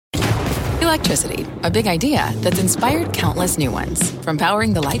Electricity, a big idea that's inspired countless new ones. From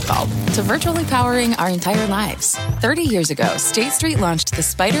powering the light bulb to virtually powering our entire lives. 30 years ago, State Street launched the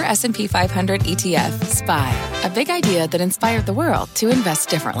SPDR S&P 500 ETF, SPY. A big idea that inspired the world to invest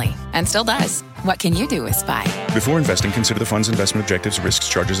differently. And still does. What can you do with SPY? Before investing, consider the fund's investment objectives, risks,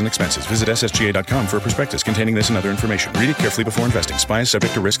 charges, and expenses. Visit ssga.com for a prospectus containing this and other information. Read it carefully before investing. SPY is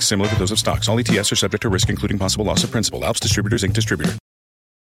subject to risks similar to those of stocks. All ETFs are subject to risk, including possible loss of principal. Alps Distributors, Inc. Distributor.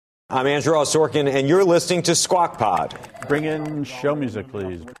 I'm Andrew Ross Sorkin, and you're listening to Squawk Pod. Bring in show music,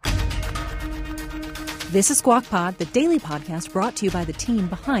 please. This is Squawk Pod, the daily podcast brought to you by the team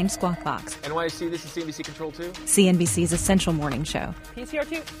behind Squawk Box. NYC, this is CNBC Control 2. CNBC's essential morning show.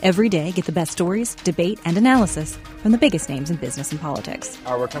 PCR2. Every day, get the best stories, debate, and analysis from the biggest names in business and politics.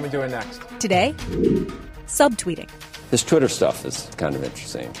 All right, we're coming to it next. Today, subtweeting. This Twitter stuff is kind of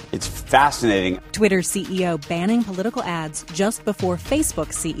interesting. It's fascinating. Twitter's CEO banning political ads just before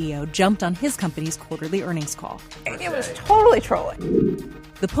Facebook's CEO jumped on his company's quarterly earnings call. It was totally trolling.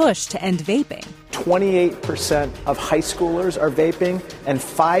 The push to end vaping. 28% of high schoolers are vaping and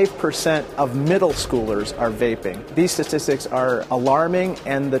 5% of middle schoolers are vaping. These statistics are alarming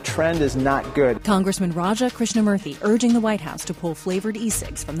and the trend is not good. Congressman Raja Krishnamurthy urging the White House to pull flavored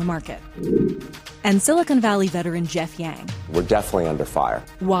e-cigs from the market. And Silicon Valley veteran Jeff Yang. We're definitely under fire.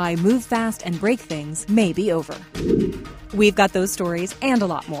 Why move fast and break things may be over. We've got those stories and a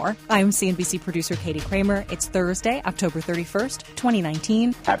lot more. I'm CNBC producer Katie Kramer. It's Thursday, October 31st,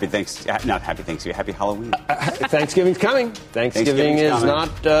 2019. Happy Thanksgiving. Happy Halloween. Thanksgiving's coming. Thanksgiving is not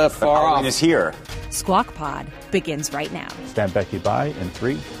far off. Halloween is here. Squawk Pod begins right now. Stand Becky by in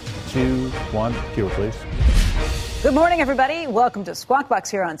 3, 2, 1. Cue, please. Good morning, everybody. Welcome to Squawk Box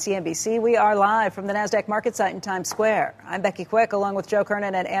here on CNBC. We are live from the NASDAQ market site in Times Square. I'm Becky Quick, along with Joe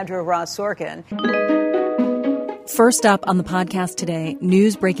Kernan and Andrew Ross Sorkin. First up on the podcast today,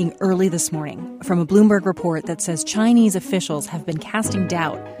 news breaking early this morning from a Bloomberg report that says Chinese officials have been casting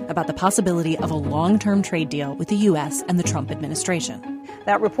doubt about the possibility of a long-term trade deal with the U.S. and the Trump administration.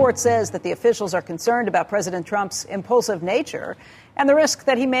 That report says that the officials are concerned about President Trump's impulsive nature and the risk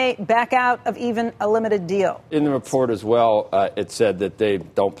that he may back out of even a limited deal. In the report as well, it said that they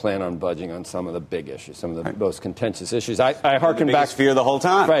don't plan on budging on some of the big issues, some of the most contentious issues. I harken back fear the whole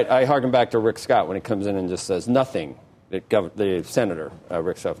time. Right. I harken back to Rick Scott when he comes in and just says nothing. The senator,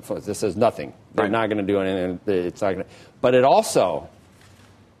 Rick Scott, just says nothing. They're not going to do anything. It's not going to. But it also,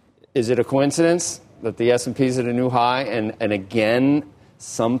 is it a coincidence that the S&P is at a new high? And again,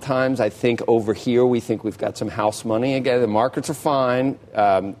 sometimes I think over here we think we've got some house money. Again, the markets are fine.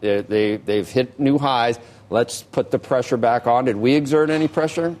 They've hit new highs. Let's put the pressure back on. Did we exert any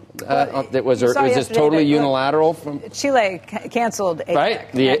pressure? Was this totally unilateral? Chile canceled APEC.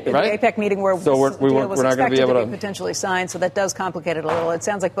 Right. The APEC meeting where so we're not going to be able to potentially sign. So that does complicate it a little. It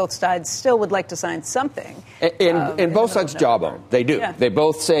sounds like both sides still would like to sign something. And both sides jawbone. They do. Yeah. They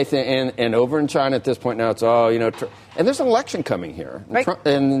both say and over in China at this point now it's and there's an election coming here. Right.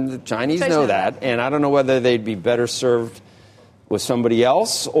 And the Chinese know that. And I don't know whether they'd be better served with somebody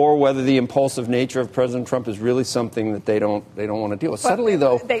else, or whether the impulsive nature of President Trump is really something that they don't want to deal with. Suddenly,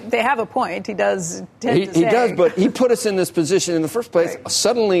 though, they have a point. He does. He does, but he put us in this position in the first place. Right.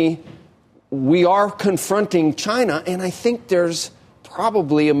 Suddenly, we are confronting China, and I think there's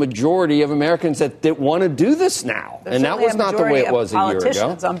probably a majority of Americans that want to do this now, and that was not the way it was a year ago.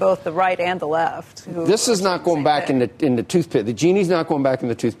 Politicians on both the right and the left. This is not going back in the toothpaste. The genie's not going back in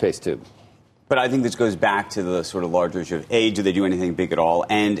the toothpaste tube. But I think this goes back to the sort of larger issue of, A, do they do anything big at all?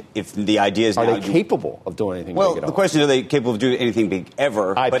 And if the idea is are they capable of doing anything big at all? Well, the question is, are they capable of doing anything big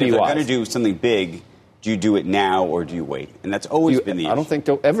ever? IP-wise. But if they're going to do something big, do you do it now or do you wait? And that's always been the issue. I don't think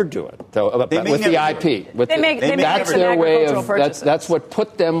they'll ever do it. With the IP. That's their way of, that's what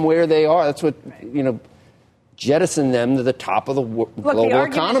put them where they are. That's what, jettison them to the top of the global economy. The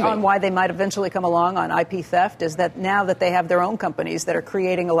argument on why they might eventually come along on IP theft is that now that they have their own companies that are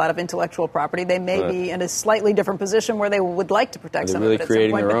creating a lot of intellectual property, they may be in a slightly different position where they would like to protect some of it at some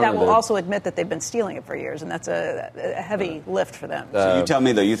point. But that will also admit that they've been stealing it for years, and that's a heavy lift for them. So you tell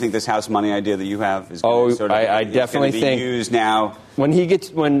me, though, you think this house money idea that you have is going to I definitely think used now? When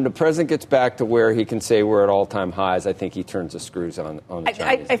the president gets back to where he can say we're at all-time highs, I think he turns the screws on the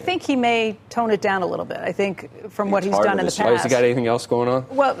Chinese. I think he may tone it down a little bit. I think from what he's done in the past. Has he got anything else going on?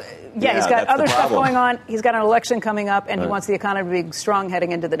 Well, yeah, he's got other stuff going on. He's got an election coming up, and he wants the economy to be strong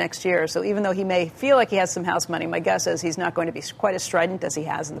heading into the next year. So even though he may feel like he has some house money, my guess is he's not going to be quite as strident as he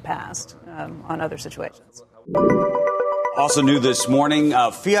has in the past on other situations. Also new this morning,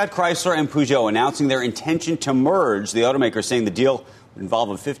 Fiat Chrysler and Peugeot announcing their intention to merge. The automaker saying the deal involve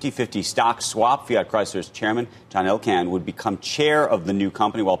a 50-50 stock swap. Fiat Chrysler's chairman, John Elkann, would become chair of the new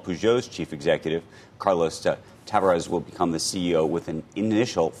company, while Peugeot's chief executive, Carlos Tavares, will become the CEO with an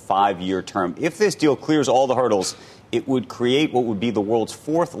initial 5-year term. If this deal clears all the hurdles, it would create what would be the world's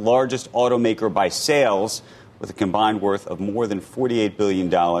fourth largest automaker by sales, with a combined worth of more than $48 billion.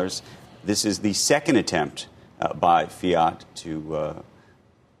 This is the second attempt by Fiat to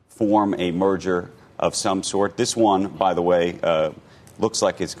form a merger of some sort. This one, by the way, looks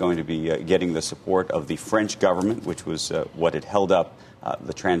like it's going to be getting the support of the French government, which was what had held up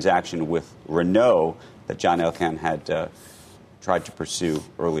the transaction with Renault that John Elkann had tried to pursue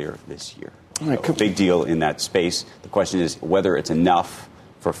earlier this year. So, a big deal in that space. The question is whether it's enough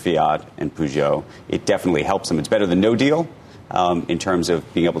for Fiat and Peugeot. It definitely helps them. It's better than no deal in terms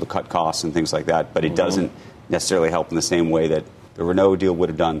of being able to cut costs and things like that, but it doesn't necessarily help in the same way that the Renault deal would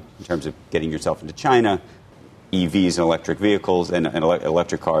have done in terms of getting yourself into China, EVs and electric vehicles and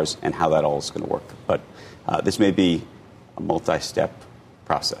electric cars, and how that all is going to work. But this may be a multi-step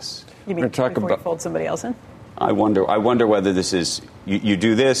process. You mean before you fold somebody else in? I wonder whether this is, you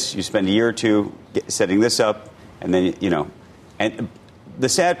do this, you spend a year or two setting this up, and then, and the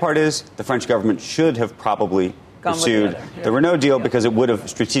sad part is the French government should have probably pursued the Renault deal because it would have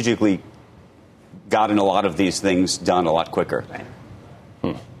strategically gotten a lot of these things done a lot quicker.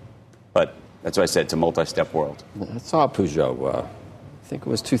 Right. But that's why I said it's a multi-step world. I saw Peugeot, I think it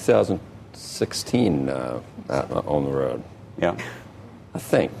was 2016 on the road. Yeah. I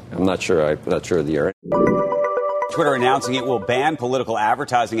think. I'm not sure. I'm not sure of the year. Twitter announcing it will ban political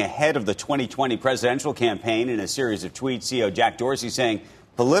advertising ahead of the 2020 presidential campaign. In a series of tweets, CEO Jack Dorsey saying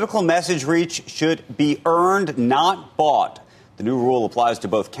political message reach should be earned, not bought. The new rule applies to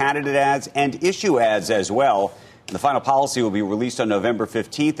both candidate ads and issue ads as well. And the final policy will be released on November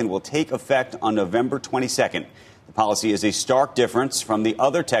 15th and will take effect on November 22nd. The policy is a stark difference from the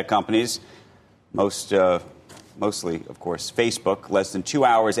other tech companies, mostly, of course, Facebook. Less than 2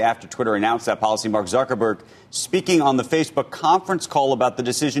 hours after Twitter announced that policy, Mark Zuckerberg speaking on the Facebook conference call about the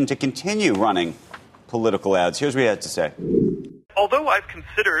decision to continue running political ads. Here's what he had to say. Although I've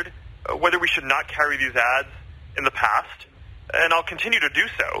considered whether we should not carry these ads in the past, and I'll continue to do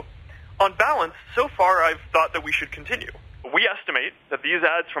so, on balance, so far I've thought that we should continue. We estimate that these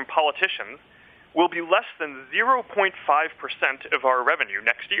ads from politicians will be less than 0.5% of our revenue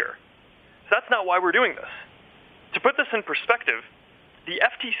next year. So that's not why we're doing this. To put this in perspective, the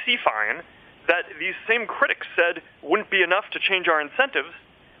FTC fine that these same critics said wouldn't be enough to change our incentives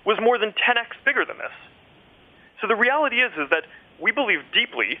was more than 10x bigger than this. So the reality is that we believe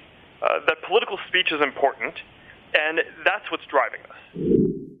deeply that political speech is important, and that's what's driving us.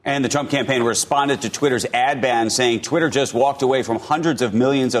 And the Trump campaign responded to Twitter's ad ban, saying Twitter just walked away from hundreds of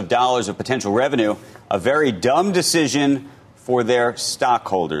millions of dollars of potential revenue, a very dumb decision for their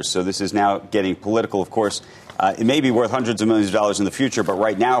stockholders. So this is now getting political, of course. It may be worth hundreds of millions of dollars in the future, but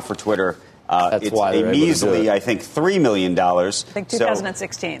right now for Twitter, it's a measly, I think, $3 million. I think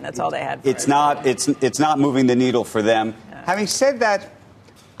 2016, so that's all they had. It's not moving the needle for them. Yeah. Having said that,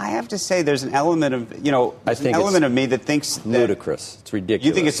 I have to say there's an element of, an element of me that thinks that ludicrous. It's ridiculous.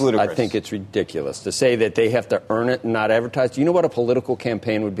 You think it's ludicrous? I think it's ridiculous to say that they have to earn it and not advertise. Do you know what a political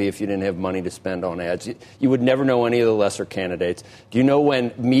campaign would be if you didn't have money to spend on ads? You would never know any of the lesser candidates. Do you know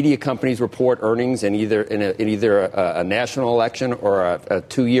when media companies report earnings in either a national election or a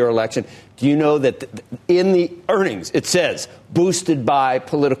 2-year election? Do you know that in the earnings it says boosted by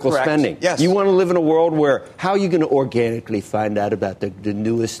political Correct. Spending? Yes. You want to live in a world where how are you going to organically find out about the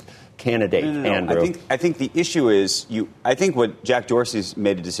newest candidate, No. Andrew? I think the issue is I think what Jack Dorsey's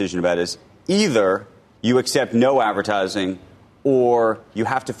made a decision about is either you accept no advertising or you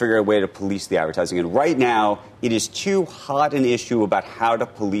have to figure out a way to police the advertising. And right now, it is too hot an issue about how to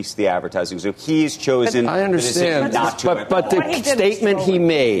police the advertising. So he's chosen I understand, not to. But the statement he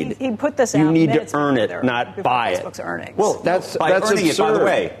made, he put this out. You need to earn it, not buy it. Facebook's earnings. Well, that's earning absurd. it, by the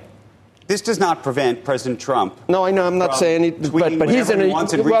way. This does not prevent President Trump. No, I know. I'm not saying it, but he's in a unique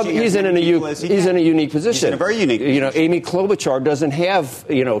position. He's in a very unique position. Amy Klobuchar doesn't have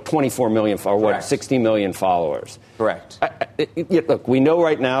 24 million followers, 60 million followers. Correct. Look, we know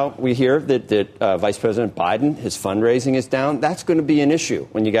right now, we hear that Vice President Biden, his fundraising is down. That's going to be an issue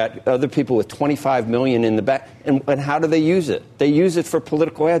when you got other people with 25 million in the back. And how do they use it? They use it for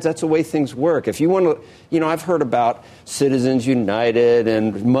political ads. That's the way things work. If you want to, I've heard about Citizens United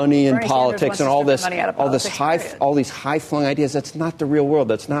and money in politics and all these high-flung ideas. That's not the real world.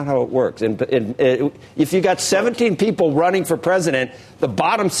 That's not how it works. And if you got 17 people running for president, the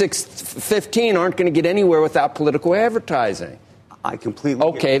bottom 15 aren't going to get anywhere without political advertising. I completely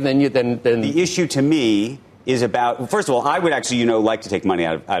okay. Then the issue to me is about, first of all, I would actually, like to take money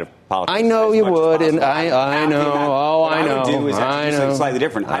out of politics. I know you would, and I know. What I would do is actually do something slightly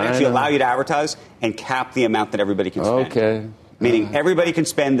different. I'd actually allow you to advertise and cap the amount that everybody can spend. Okay. Meaning everybody can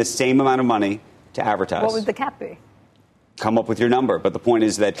spend the same amount of money to advertise. What would the cap be? Come up with your number. But the point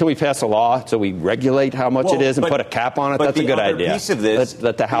is that... Can we pass a law so we regulate how much it is and put a cap on it? That's a good idea. Piece of this,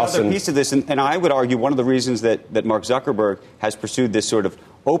 let the House... The other piece of this, and I would argue one of the reasons that Mark Zuckerberg has pursued this sort of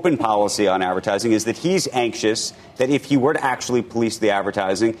open policy on advertising is that he's anxious that if he were to actually police the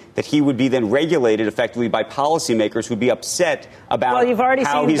advertising, that he would be then regulated effectively by policymakers who'd be upset about well, you've already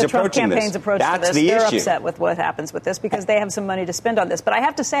how seen he's the Trump approaching campaign's this. approach That's to this. The They're issue. upset with what happens with this because they have some money to spend on this. But I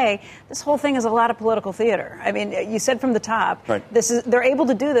have to say, this whole thing is a lot of political theater. I mean, you said from the top, right. They're able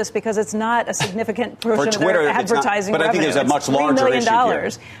to do this because it's not a significant portion of their advertising revenue. But I think there's a much larger issue here.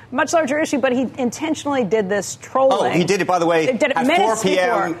 Much larger issue, but he intentionally did this trolling. Oh, he did it, by the way, did it at 4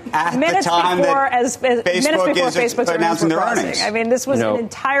 p.m. at the time that Facebook is announcing their earnings. I mean, this was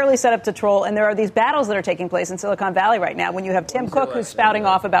entirely set up to troll, and there are these battles that are taking place in Silicon Valley right now when you have Tim Cook who's spouting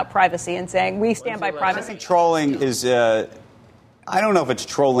off about privacy and saying, we stand by privacy. I think trolling is, I don't know if it's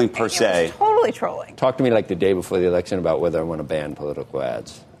trolling per se. It's totally trolling. Talk to me like the day before the election about whether I want to ban political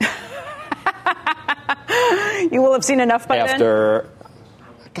ads. You will have seen enough by then?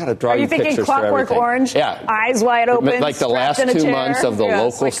 Gotta draw you thinking pictures Clockwork for everything. Orange? Yeah. Eyes wide open, like the last 2 months of the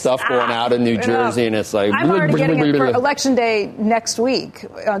local stuff going out in New Jersey, and it's like... I'm already getting it for Election Day next week,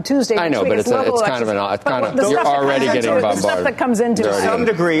 on Tuesday. I know, but it's kind of you're already getting bombarded. The stuff that comes into to some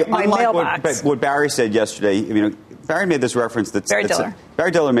degree, my unlike what Barry said yesterday, Barry made this reference that...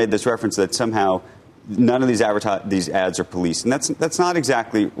 Barry Diller made this reference that somehow none of these ads are policed, and that's not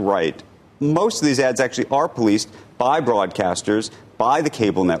exactly right. Most of these ads actually are policed by broadcasters, by the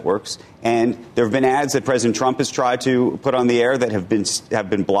cable networks, and there have been ads that President Trump has tried to put on the air that have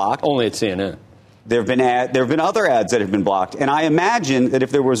been blocked. Only at CNN. There have been other ads that have been blocked, and I imagine that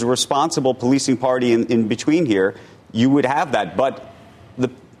if there was a responsible policing party in between here, you would have that, but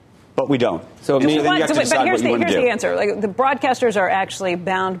we don't. So here's the answer. Like, the broadcasters are actually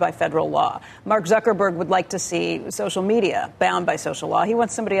bound by federal law. Mark Zuckerberg would like to see social media bound by social law. He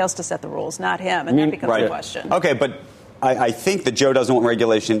wants somebody else to set the rules, not him, and that becomes a question. Okay, but I think that Joe doesn't want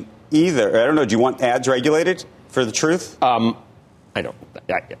regulation either. I don't know. Do you want ads regulated for the truth? I don't.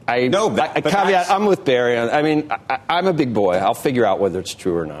 Caveat, I'm with Barry. I'm a big boy. I'll figure out whether it's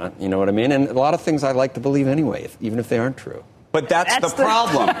true or not. You know what I mean? And a lot of things I like to believe anyway, even if they aren't true. But that's the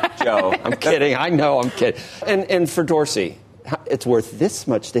problem, Joe. I'm kidding. I know I'm kidding. And for Dorsey, it's worth this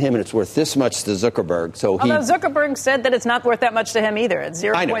much to him, and it's worth this much to Zuckerberg. Although Zuckerberg said that it's not worth that much to him either. It's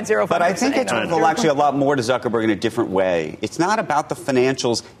 0.05%. But I think it's worth actually a lot more to Zuckerberg in a different way. It's not about the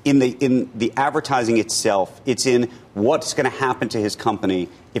financials in the advertising itself. It's in what's going to happen to his company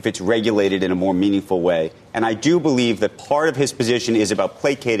if it's regulated in a more meaningful way. And I do believe that part of his position is about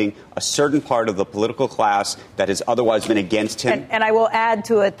placating a certain part of the political class that has otherwise been against him. And I will add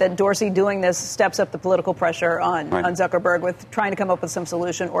to it that Dorsey doing this steps up the political pressure on Zuckerberg with trying to come up with some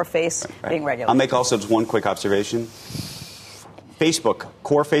solution or face being regulated. I'll make also just one quick observation.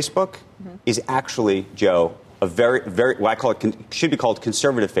 Core Facebook, is actually, Joe, a very, what I call it, should be called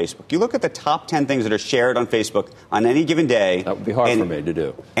conservative Facebook. You look at the top 10 things that are shared on Facebook on any given day. That would be hard for me to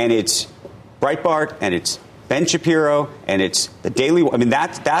do. And it's Breitbart, and it's Ben Shapiro, and it's the Daily.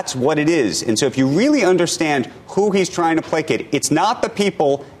 That's what it is. And so if you really understand who he's trying to placate, it's not the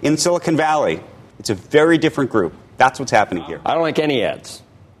people in Silicon Valley. It's a very different group. That's what's happening here. I don't like any ads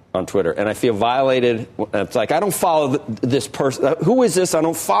on Twitter, and I feel violated. It's like, I don't follow this person. Who is this? I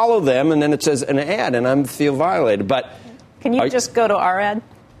don't follow them, and then it says an ad, and I feel violated. But can you just go to our ad?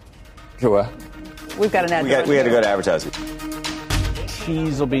 Sure. We've got an ad. We had to go to advertising.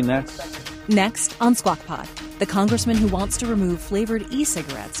 Cheese will be next. Next on Squawk Pod, the congressman who wants to remove flavored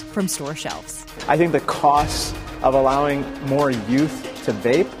e-cigarettes from store shelves. I think the costs of allowing more youth to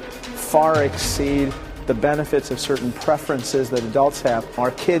vape far exceed the benefits of certain preferences that adults have.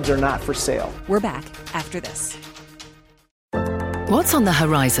 Our kids are not for sale. We're back after this. What's on the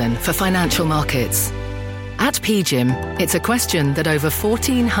horizon for financial markets? At PGIM, it's a question that over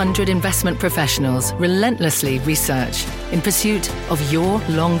 1,400 investment professionals relentlessly research in pursuit of your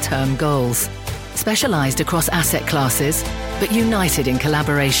long-term goals. Specialized across asset classes, but united in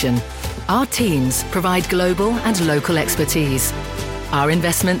collaboration, our teams provide global and local expertise. Our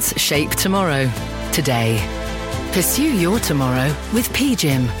investments shape tomorrow, today. Pursue your tomorrow with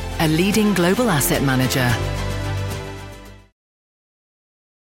PGIM, a leading global asset manager.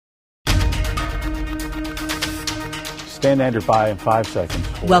 Stand Andrew by in 5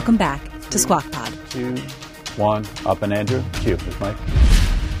 seconds. Welcome back to Squawk Pod. 2, 1, up and Andrew. Cue, Ms. Mike.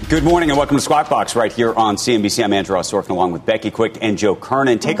 Good morning and welcome to Squawk Box right here on CNBC. I'm Andrew Ross Sorkin along with Becky Quick and Joe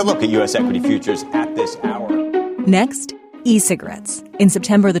Kernan. Take a look at U.S. equity futures at this hour. Next, e-cigarettes. In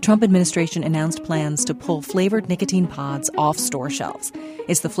September, the Trump administration announced plans to pull flavored nicotine pods off store shelves.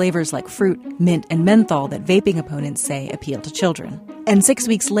 It's the flavors like fruit, mint, and menthol that vaping opponents say appeal to children. And 6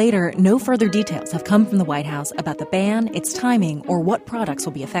 weeks later, no further details have come from the White House about the ban, its timing, or what products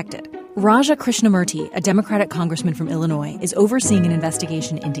will be affected. Raja Krishnamurthy, a Democratic congressman from Illinois, is overseeing an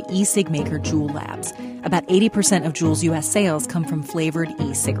investigation into e-cig maker Juul Labs. About 80% of Juul's U.S. sales come from flavored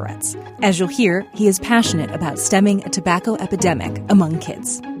e-cigarettes. As you'll hear, he is passionate about stemming a tobacco epidemic among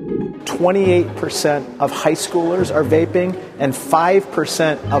kids. 28% of high schoolers are vaping, and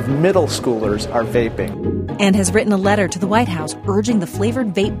 5% of middle schoolers are vaping. And has written a letter to the White House urging the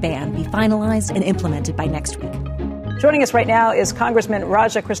flavored vape ban be finalized and implemented by next week. Joining us right now is Congressman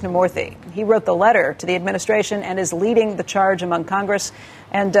Raja Krishnamurthy. He wrote the letter to the administration and is leading the charge among Congress.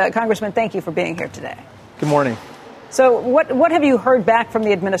 And Congressman, thank you for being here today. Good morning. So what have you heard back from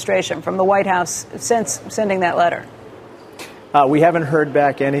the administration, from the White House, since sending that letter? We haven't heard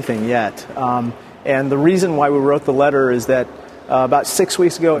back anything yet. And the reason why we wrote the letter is that about 6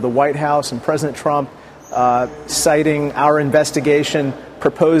 weeks ago, the White House and President Trump, citing our investigation,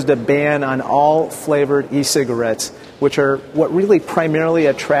 proposed a ban on all flavored e-cigarettes, which are what really primarily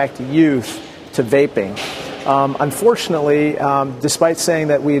attract youth to vaping. Unfortunately, despite saying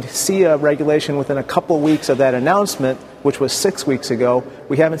that we'd see a regulation within a couple of weeks of that announcement, which was 6 weeks ago,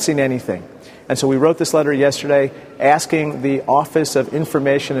 we haven't seen anything. And so we wrote this letter yesterday asking the Office of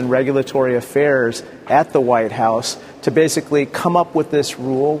Information and Regulatory Affairs at the White House to basically come up with this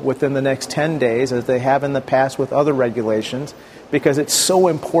rule within the next 10 days, as they have in the past with other regulations, because it's so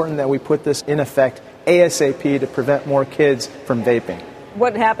important that we put this in effect ASAP to prevent more kids from vaping.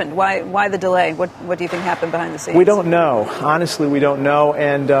 What happened? Why the delay? What do you think happened behind the scenes? We don't know. Honestly, we don't know.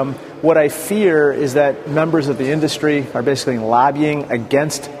 And what I fear is that members of the industry are basically lobbying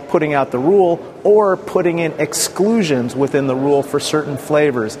against putting out the rule or putting in exclusions within the rule for certain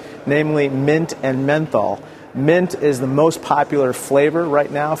flavors, namely mint and menthol. Mint is the most popular flavor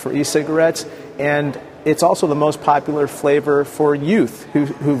right now for e-cigarettes, and it's also the most popular flavor for youth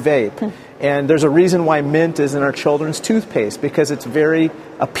who vape. And there's a reason why mint is in our children's toothpaste, because it's very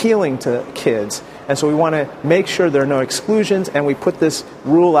appealing to kids. And so we want to make sure there are no exclusions, and we put this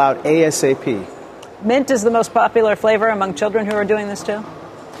rule out ASAP. Mint is the most popular flavor among children who are doing this too?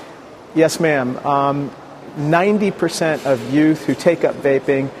 Yes, ma'am. 90% of youth who take up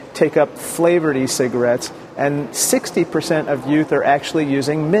vaping take up flavored e-cigarettes, and 60% of youth are actually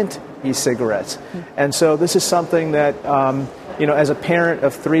using mint e-cigarettes. And so this is something that, as a parent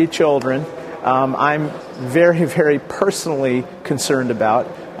of 3 children, I'm very, very personally concerned about,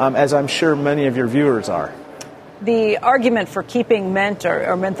 as I'm sure many of your viewers are. The argument for keeping mint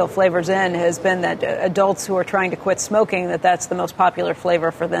or menthol flavors in has been that adults who are trying to quit smoking, that's the most popular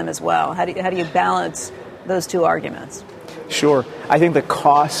flavor for them as well. How do you balance those two arguments? Sure. I think the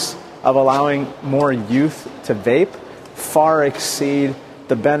costs of allowing more youth to vape far exceed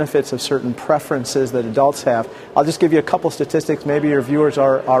the benefits of certain preferences that adults have. I'll just give you a couple statistics. Maybe your viewers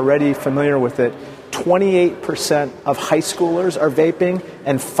are already familiar with it. 28% of high schoolers are vaping,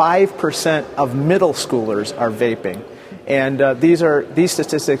 and 5% of middle schoolers are vaping. And these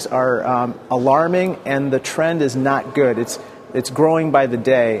statistics are alarming, and the trend is not good. It's growing by the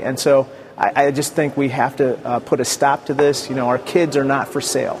day. And so I just think we have to put a stop to this. Our kids are not for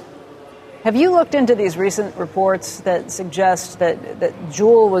sale. Have you looked into these recent reports that suggest that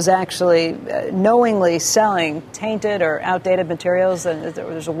Juul was actually knowingly selling tainted or outdated materials? And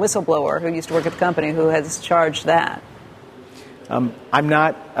there's a whistleblower who used to work at the company who has charged that. I'm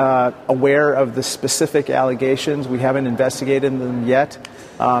not aware of the specific allegations. We haven't investigated them yet.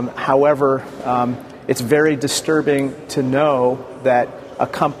 However, it's very disturbing to know that a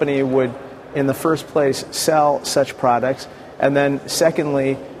company would, in the first place, sell such products, and then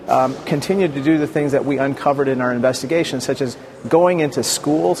secondly, continue to do the things that we uncovered in our investigation, such as going into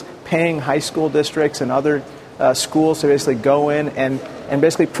schools, paying high school districts and other schools to basically go in and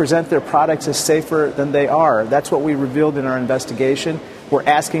basically present their products as safer than they are. That's what we revealed in our investigation. We're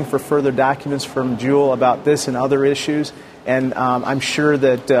asking for further documents from Juul about this and other issues, and I'm sure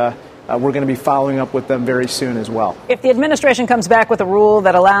that we're going to be following up with them very soon as well. If the administration comes back with a rule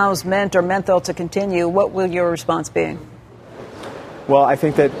that allows mint or menthol to continue, what will your response be? Well, I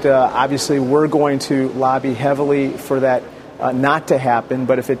think that obviously we're going to lobby heavily for that not to happen.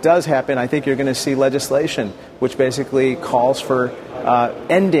 But if it does happen, I think you're going to see legislation which basically calls for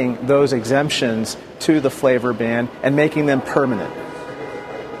ending those exemptions to the flavor ban and making them permanent.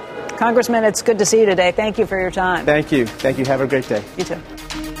 Congressman, it's good to see you today. Thank you for your time. Thank you. Thank you. Have a great day. You too.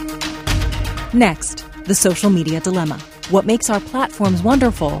 Next, the social media dilemma. What makes our platforms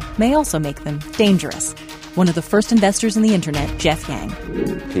wonderful may also make them dangerous. One of the first investors in the internet, Jeff Yang.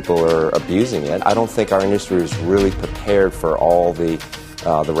 People are abusing it. I don't think our industry is really prepared for all the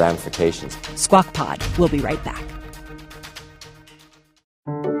ramifications. Squawk Pod. We'll be right back.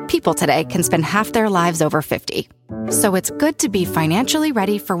 People today can spend half their lives over 50. So it's good to be financially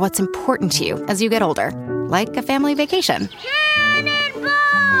ready for what's important to you as you get older, like a family vacation.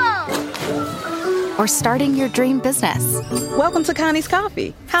 Or starting your dream business. Welcome to Connie's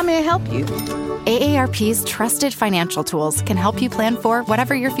Coffee. How may I help you? AARP's trusted financial tools can help you plan for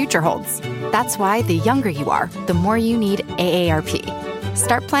whatever your future holds. That's why the younger you are, the more you need AARP.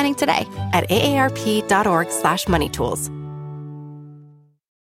 Start planning today at aarp.org/moneytools.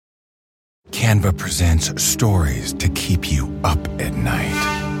 Canva presents stories to keep you up at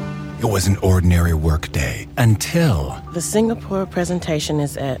night. It was an ordinary workday until... The Singapore presentation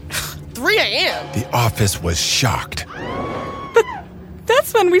is at 3 a.m. The office was shocked. But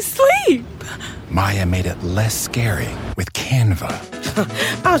that's when we sleep. Maya made it less scary with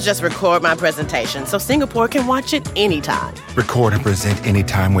Canva. I'll just record my presentation so Singapore can watch it anytime. Record and present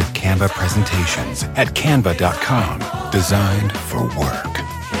anytime with Canva presentations at canva.com. Designed for work.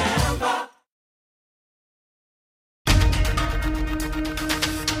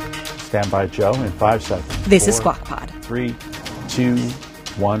 Stand by, Joe, in 5 seconds. This is Squawk Pod. 3, 2,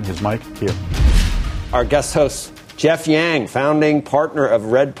 1. His mic here. Our guest host, Jeff Yang, founding partner of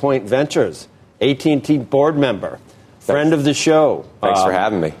Redpoint Ventures, AT&T board member, friend of the show. Thanks for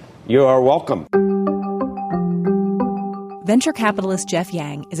having me. You are welcome. Venture capitalist Jeff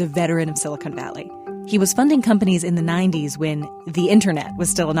Yang is a veteran of Silicon Valley. He was funding companies in the 90s when the internet was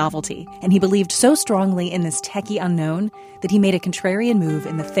still a novelty, and he believed so strongly in this techie unknown that he made a contrarian move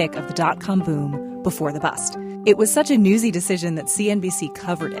in the thick of the dot-com boom before the bust. It was such a newsy decision that CNBC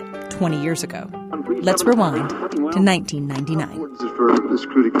covered it 20 years ago. Let's rewind to 1999.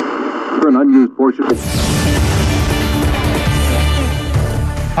 For an unused portion.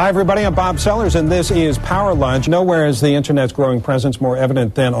 Hi, everybody. I'm Bob Sellers, and this is Power Lunch. Nowhere is the Internet's growing presence more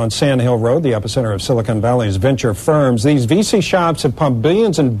evident than on Sand Hill Road, the epicenter of Silicon Valley's venture firms. These VC shops have pumped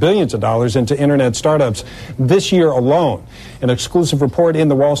billions and billions of dollars into Internet startups this year alone. An exclusive report in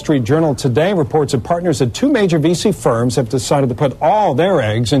the Wall Street Journal today reports that partners at 2 major VC firms have decided to put all their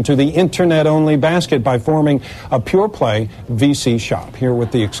eggs into the Internet-only basket by forming a pure-play VC shop. Here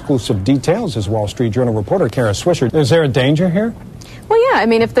with the exclusive details is Wall Street Journal reporter Kara Swisher. Is there a danger here? Well, yeah. I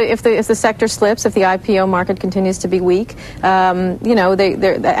mean, if the sector slips, if the IPO market continues to be weak,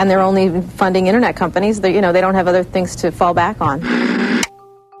 they're only funding internet companies, they don't have other things to fall back on.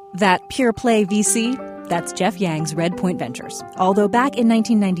 That pure play VC, that's Jeff Yang's Redpoint Ventures. Although back in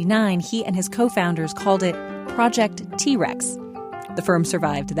 1999, he and his co-founders called it Project T-Rex. The firm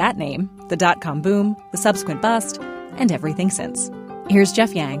survived that name, the dot-com boom, the subsequent bust, and everything since. Here's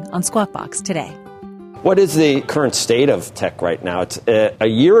Jeff Yang on Squawk Box today. What is the current state of tech right now? It's, a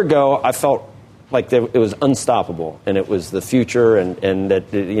year ago, I felt like it was unstoppable, and it was the future, and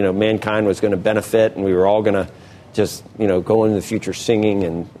that mankind was going to benefit, and we were all going to just go into the future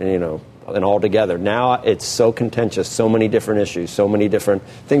singing and all together. Now it's so contentious, so many different issues, so many different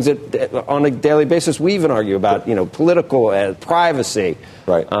things that on a daily basis we even argue about. Political privacy,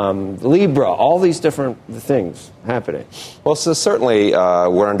 right? Libra, all these different things happening. Well, so certainly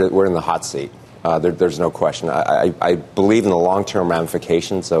we're in the hot seat. There's no question. I believe in the long-term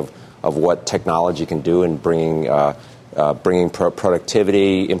ramifications of what technology can do in bringing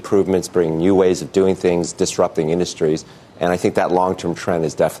productivity improvements, bringing new ways of doing things, disrupting industries. And I think that long-term trend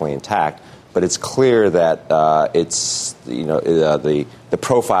is definitely intact. But it's clear that the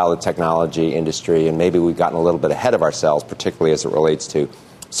profile of the technology industry, and maybe we've gotten a little bit ahead of ourselves, particularly as it relates to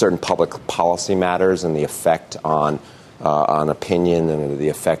certain public policy matters and the effect on opinion and the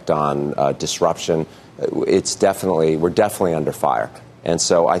effect on disruption. We're definitely under fire, and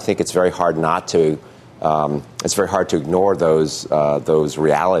so I think it's very hard to ignore those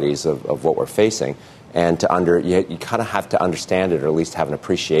realities of what we're facing, and you kind of have to understand it, or at least have an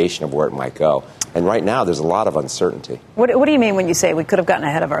appreciation of where it might go. And right now, there's a lot of uncertainty. What do you mean when you say we could have gotten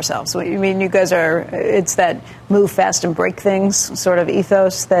ahead of ourselves? What you mean you guys it's that move fast and break things sort of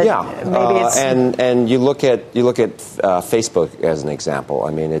ethos that maybe it's... And you look at Facebook as an example.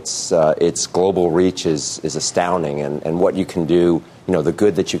 I mean, its global reach is astounding, and what you can do, the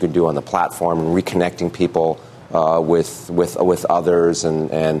good that you can do on the platform, and reconnecting people with others,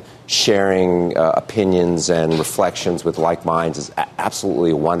 and sharing opinions and reflections with like minds is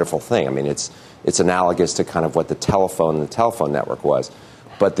absolutely a wonderful thing. I mean, it's analogous to kind of what the telephone network was.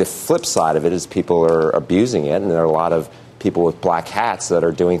 But the flip side of it is people are abusing it, and there are a lot of people with black hats that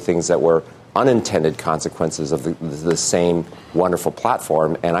are doing things that were unintended consequences of the same wonderful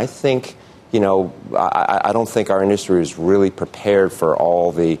platform. And I think, I don't think our industry is really prepared for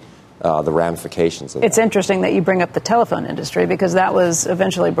all the ramifications of It's interesting that you bring up the telephone industry because that was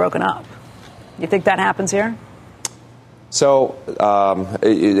eventually broken up. You think that happens here? So,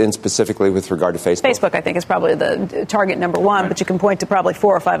 and specifically with regard to Facebook? Facebook, I think, is probably the target number one, but you can point to probably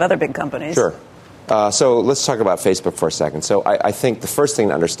 4 or 5 other big companies. Sure. So let's talk about Facebook for a second. So I think the first thing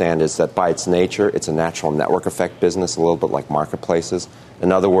to understand is that by its nature, it's a natural network effect business, a little bit like marketplaces.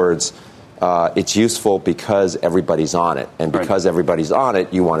 In other words, it's useful because everybody's on it. And because everybody's on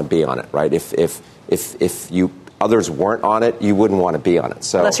it, you want to be on it, right? If others weren't on it, you wouldn't want to be on it.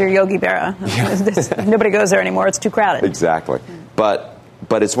 So unless you're Yogi Berra. Nobody goes there anymore. It's too crowded. Exactly. But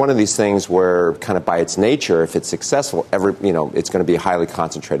it's one of these things where kind of by its nature, if it's successful, it's going to be a highly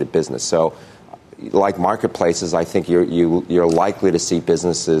concentrated business. So like marketplaces, I think you're likely to see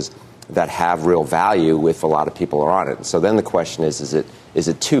businesses that have real value with a lot of people are on it. So then the question is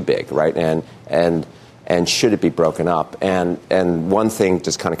it too big, right? And should it be broken up? And one thing,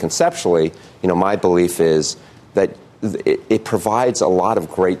 just kind of conceptually, my belief is that it provides a lot of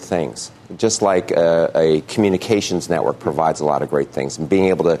great things, just like a communications network provides a lot of great things, and being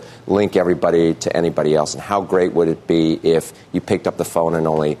able to link everybody to anybody else. And how great would it be if you picked up the phone and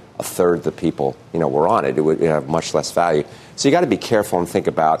only a third of the people, were on it? It would have much less value. So you got to be careful and think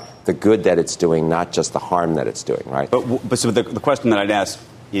about the good that it's doing, not just the harm that it's doing, right? But so the question that I'd ask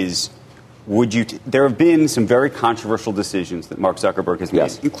is, there have been some very controversial decisions that Mark Zuckerberg has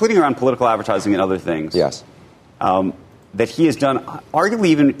made, including around political advertising and other things. Yes. That he has done, arguably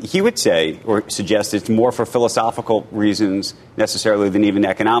even, he would say, or suggest it's more for philosophical reasons necessarily than even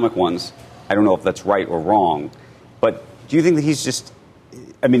economic ones. I don't know if that's right or wrong. But do you think that he's just,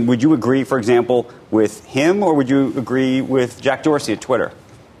 would you agree, for example, with him, or would you agree with Jack Dorsey at Twitter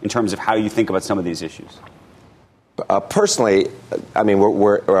in terms of how you think about some of these issues? Personally,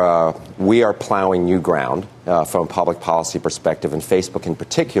 we are plowing new ground from a public policy perspective, and Facebook in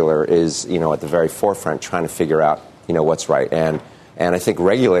particular is, at the very forefront trying to figure out, what's right. And I think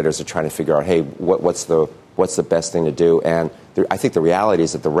regulators are trying to figure out, hey, what's the best thing to do? And I think the reality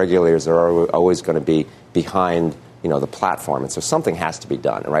is that the regulators are always going to be behind, the platform. And so something has to be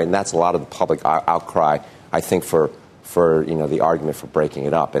done, right? And that's a lot of the public outcry, I think, for the argument for breaking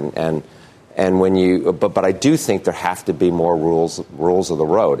it up. And when but I do think there have to be more rules of the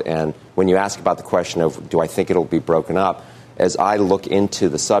road. And when you ask about the question of, do I think it'll be broken up? As I look into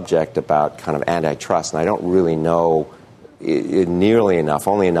the subject about kind of antitrust, and I don't really know nearly enough,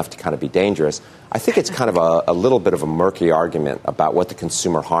 only enough to kind of be dangerous, I think it's kind of a little bit of a murky argument about what the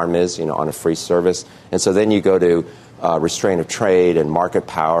consumer harm is, on a free service. And so then you go to restraint of trade and market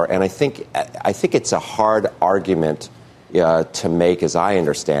power. And I think it's a hard argument to make, as I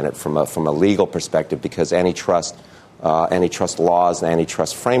understand it, from a legal perspective, because antitrust laws and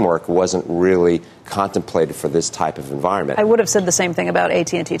antitrust framework wasn't really contemplated for this type of environment. I would have said the same thing about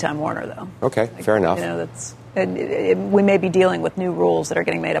AT&T Time Warner, though. Okay, fair enough. We may be dealing with new rules that are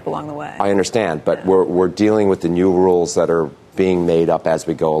getting made up along the way. I understand, but we're dealing with the new rules that are being made up as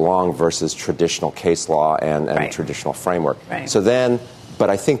we go along versus traditional case law and traditional framework. Right. So then, but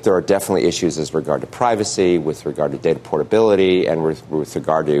I think there are definitely issues as regard to privacy, with regard to data portability, and with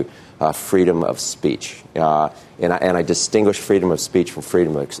regard to freedom of speech. And I distinguish freedom of speech from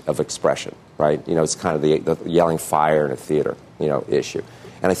freedom of expression, right? It's kind of the yelling fire in a theater, issue.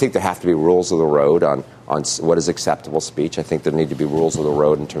 And I think there have to be rules of the road on what is acceptable speech. I think there need to be rules of the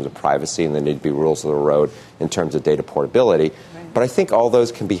road in terms of privacy, and there need to be rules of the road in terms of data portability. Right. But I think all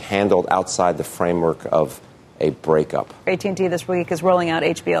those can be handled outside the framework of a breakup. AT&T this week is rolling out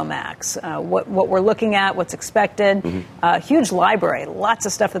HBO Max. What we're looking at, what's expected, huge library, lots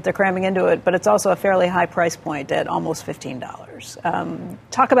of stuff that they're cramming into it, but it's also a fairly high price point at almost $15.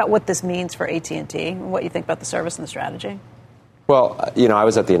 Talk about what this means for AT&T and what you think about the service and the strategy. Well, I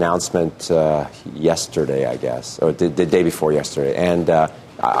was at the announcement yesterday, I guess, or the day before yesterday, and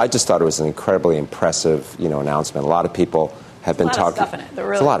I just thought it was an incredibly impressive, announcement. A lot of people have been talking.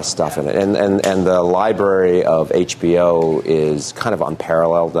 There's a lot of stuff in it, and the library of HBO is kind of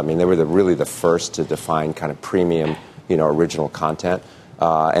unparalleled. I mean, they were really the first to define kind of premium, original content,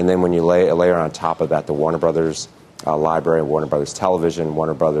 and then when you layer on top of that the Warner Brothers library, Warner Brothers Television,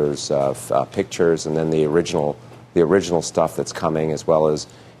 Warner Brothers Pictures, and then the original stuff that's coming, as well as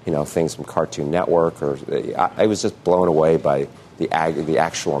things from Cartoon Network. I was just blown away by the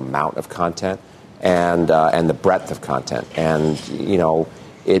actual amount of content. And the breadth of content, and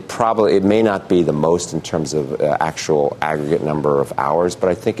it may not be the most in terms of actual aggregate number of hours, but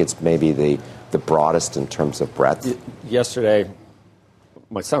I think it's maybe the broadest in terms of breadth. Yesterday,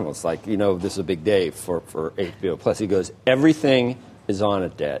 my son was like, this is a big day for HBO Plus. He goes, everything is on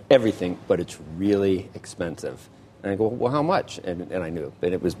it, Dad. Everything, but it's really expensive. And I go, well, how much? And I knew.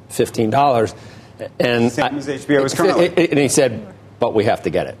 And it was $15. And same as HBO was currently. And he said, but we have to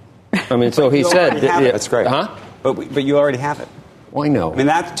get it. I mean, so he said. That's great. Huh? But you already have it. Well, I know. I mean,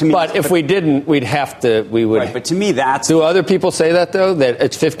 that to me. But if we didn't, we would. Right, but to me, that's. Do other people say that, though? That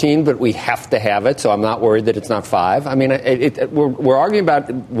it's 15, but we have to have it, so I'm not worried that it's not 5? I mean, we're arguing about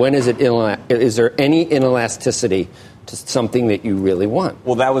when is there any inelasticity to something that you really want?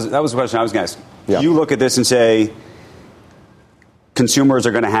 Well, that was the question I was going to ask. Yeah. You look at this and say, consumers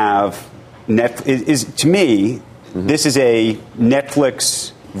are going to have to me, this is a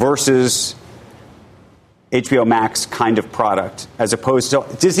Netflix versus HBO Max kind of product, as opposed to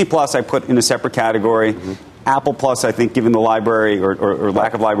Disney Plus. I put in a separate category. Apple Plus, I think, given the library or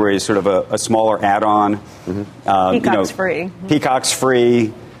lack of library, is sort of a smaller add-on. Peacock's free. Peacock's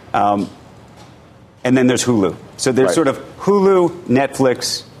free, and then there's Hulu. So there's sort of Hulu,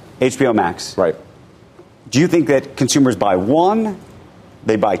 Netflix, HBO Max. Right. Do you think that consumers buy one?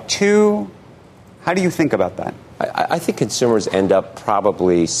 They buy two? How do you think about that? I think consumers end up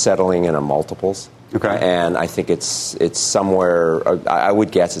probably settling in on multiples. Okay. And I think it's somewhere, I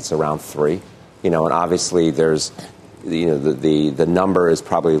would guess it's around 3. And obviously there's, the number is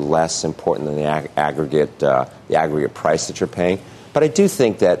probably less important than the aggregate price that you're paying. But I do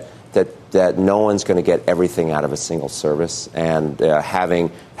think that no one's going to get everything out of a single service, and having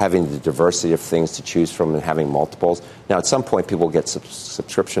the diversity of things to choose from and having multiples. Now, at some point, people get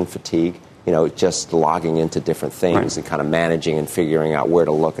subscription fatigue. Just logging into different things and kind of managing and figuring out where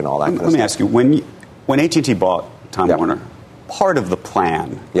to look and all that kind of stuff. Let me ask you, when AT&T bought Time Warner, part of the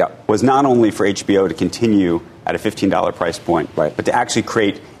plan was not only for HBO to continue at a $15 price point, but to actually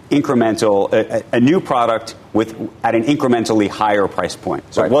create a new product at an incrementally higher price point.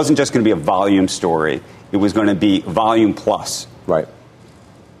 So it wasn't just going to be a volume story. It was going to be volume plus. Right.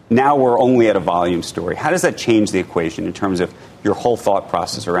 Now we're only at a volume story. How does that change the equation in terms of your whole thought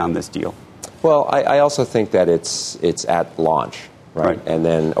process around this deal? Well, I also think that it's at launch, right? And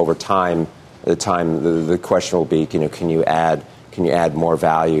then over time, the question will be, can you add more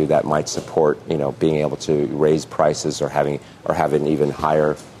value that might support, being able to raise prices or having an even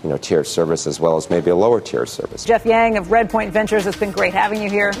higher, tier service, as well as maybe a lower tier service. Jeff Yang of Redpoint Ventures, it's been great having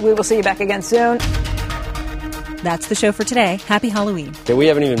you here. We will see you back again soon. That's the show for today. Happy Halloween. Okay, we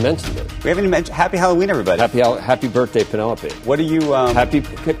haven't even mentioned it. We haven't even mentioned Happy Halloween, everybody. Happy birthday, Penelope. What are you...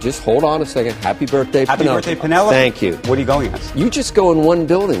 Just hold on a second. Happy birthday, Penelope. Happy birthday, Penelope. Thank you. What are you going as? You just go in one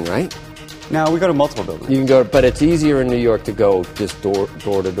building, right? No, we go to multiple buildings. You can go, but it's easier in New York to go just door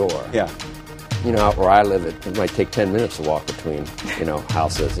to door. Yeah. Out where I live, it might take 10 minutes to walk between,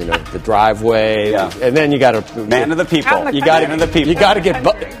 houses. The driveway, and then you got to man of the people. You got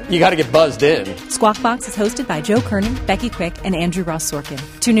to get buzzed in. Squawk Box is hosted by Joe Kernan, Becky Quick, and Andrew Ross Sorkin.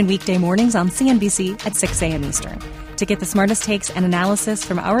 Tune in weekday mornings on CNBC at 6 a.m. Eastern. To get the smartest takes and analysis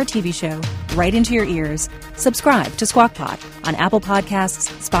from our TV show right into your ears, subscribe to Squawk Pod on Apple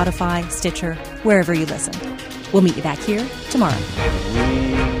Podcasts, Spotify, Stitcher, wherever you listen. We'll meet you back here tomorrow.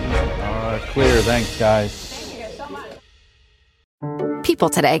 Clear. Thanks, guys. People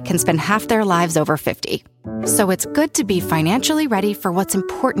today can spend half their lives over 50. So it's good to be financially ready for what's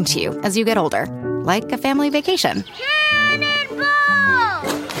important to you as you get older, like a family vacation.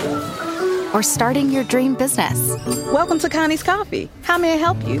 Or starting your dream business. Welcome to Connie's Coffee. How may I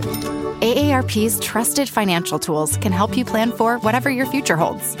help you? AARP's trusted financial tools can help you plan for whatever your future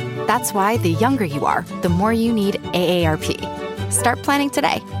holds. That's why the younger you are, the more you need AARP. Start planning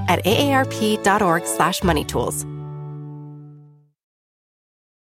today at aarp.org/moneytools.